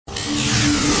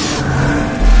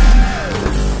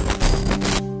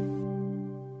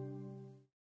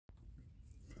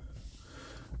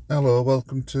Hello,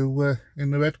 welcome to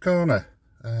In the Red Corner.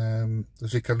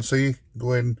 As you can see,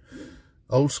 going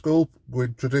old school,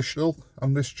 going traditional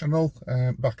on this channel.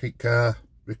 Back in car,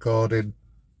 recording.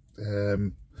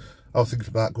 I was thinking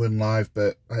about going live,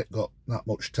 but I ain't got that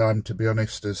much time, to be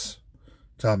honest, as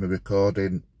time of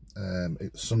recording.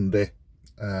 It's Sunday,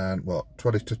 and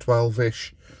 20 to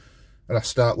 12-ish, and I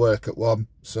start work at 1,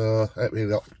 so I ain't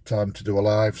really got time to do a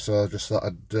live, so I just thought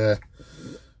I'd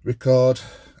record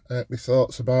my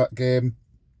thoughts about game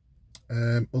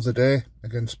other day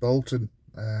against Bolton,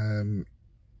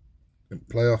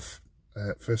 playoff,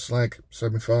 first leg,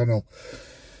 semi-final.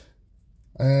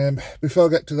 Before I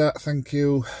get to that, thank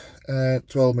you to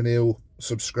all my new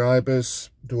subscribers,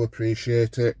 do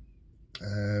appreciate it.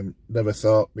 Never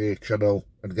thought my channel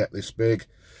would get this big.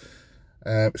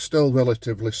 Still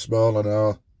relatively small, I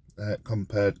know,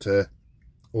 compared to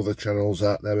other channels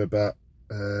out there about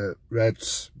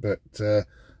Reds, but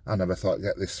I never thought I'd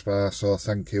get this far, so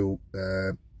thank you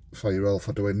for you all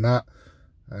for doing that,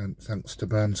 and thanks to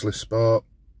BARNSLEY Sport,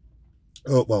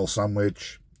 Oatwell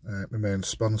Sandwich, my main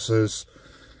sponsors,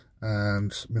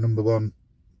 and my #1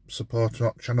 supporter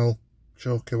up channel,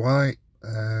 Choky White.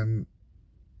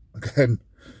 Again,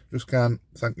 just can't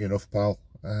thank you enough, pal.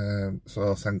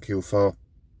 So thank you for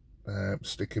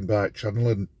sticking by the channel,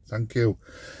 and thank you.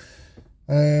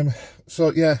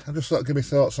 So yeah, I just thought I'd give me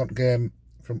thoughts on the game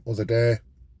from other day.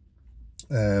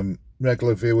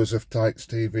 Regular viewers of Tykes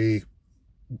TV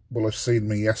will have seen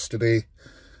me yesterday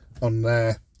on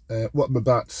there. What I'm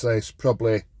about to say is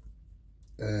probably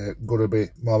going to be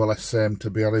more or less same, to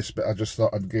be honest, but I just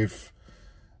thought I'd give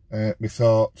my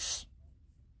thoughts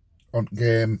on the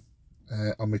game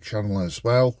on my channel as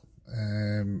well.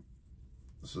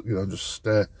 So, you know, just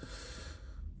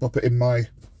pop it in my,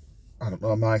 I don't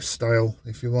know, my style,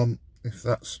 if you want, if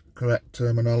that's correct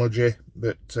terminology.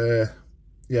 But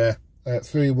yeah,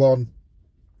 3-1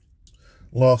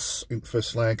 loss in the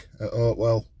first leg at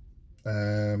Oatwell.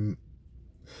 And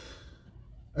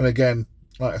again,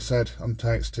 like I said on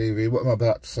Tykes TV, what I'm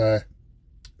about to say,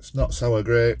 it's not sour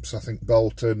grapes. I think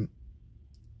Bolton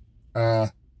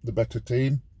are the better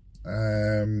team.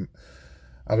 I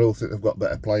don't think they've got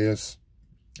better players.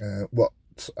 What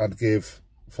I'd give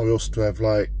for us to have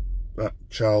like that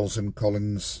Charles and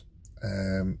Collins,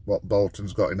 what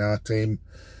Bolton's got in our team,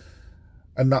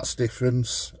 and that's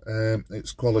difference.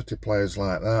 It's quality players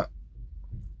like that.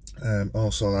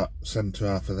 Also that centre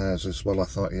half of theirs as well, I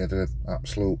thought he had an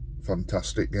absolute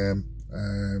fantastic game.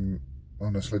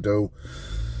 Honestly do.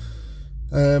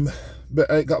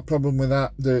 But I ain't got a problem with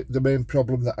that. The main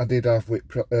problem that I did have with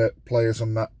players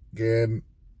on that game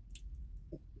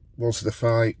was the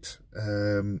fight,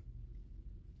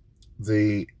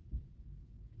 the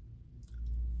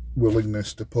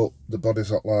willingness to put the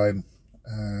bodies up line,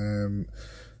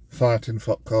 fighting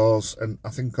for cause, and I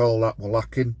think all that were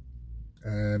lacking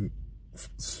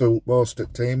through most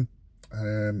of the team.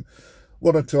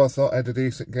 1 or 2 I thought had a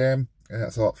decent game. I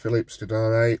thought Phillips did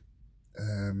alright,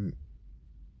 and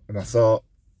I thought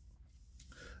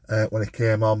when he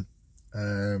came on,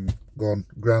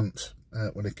 Grant,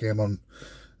 when he came on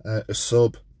as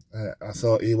sub, I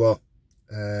thought he was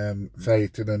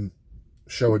fighting and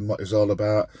showing what he's all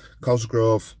about.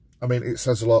 Cosgrove, I mean, it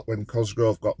says a lot when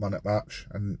Cosgrove got man at match,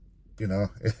 and you know,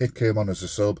 he came on as a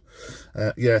sub.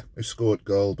 Yeah, he scored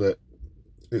goal, but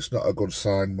it's not a good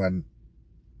sign when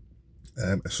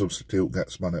a substitute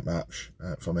gets man at match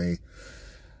for me.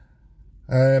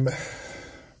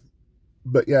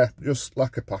 But yeah, just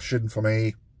lack of passion for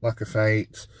me, lack of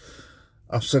fight.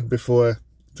 I've said before,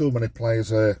 too many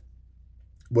players are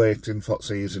waiting for the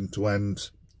season to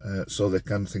end so they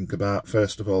can think about,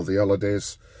 first of all, the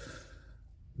holidays,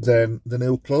 then the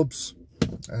new clubs.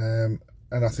 And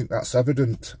I think that's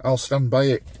evident. I'll stand by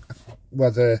it,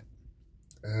 whether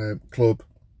club,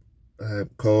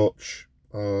 coach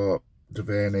or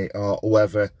Devaney or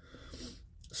whoever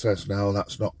says no,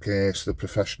 that's not the case, the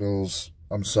professionals,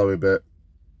 I'm sorry, but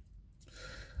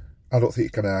I don't think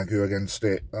you can argue against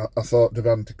it. I thought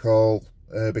Devante Cole,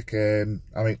 Herbie Kane,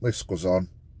 I mean, list goes on.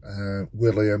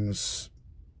 Williams,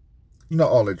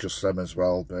 not only just them as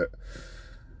well, but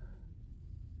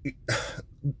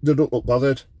they don't look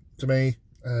bothered to me.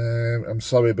 I'm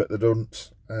sorry, but they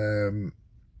don't.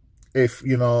 If,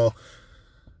 you know,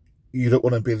 you don't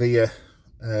want to be there,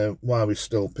 why are we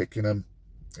still picking them?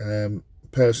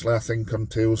 Personally, I think on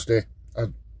Tuesday,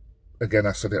 again,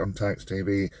 I said it on Tykes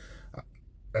TV,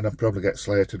 and I'd probably get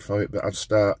slated for it, but I'd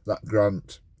start that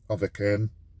Grant over Kane.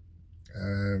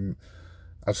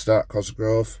 I'd start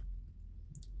Cosgrove.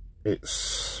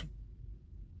 It's,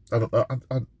 I don't know,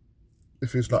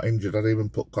 if he's not injured, I'd even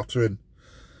put Cotter in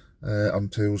on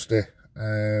Tuesday.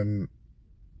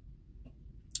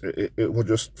 It was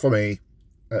just, for me,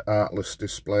 an artless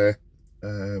display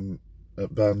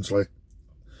at Barnsley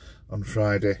on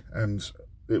Friday, and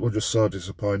it was just so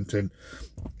disappointing.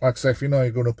 Like I say, if you know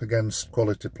you're going up against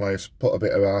quality players, put a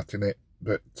bit of heart in it.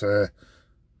 But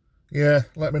yeah,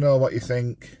 let me know what you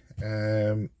think,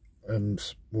 and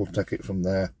we'll take it from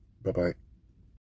there. Bye bye.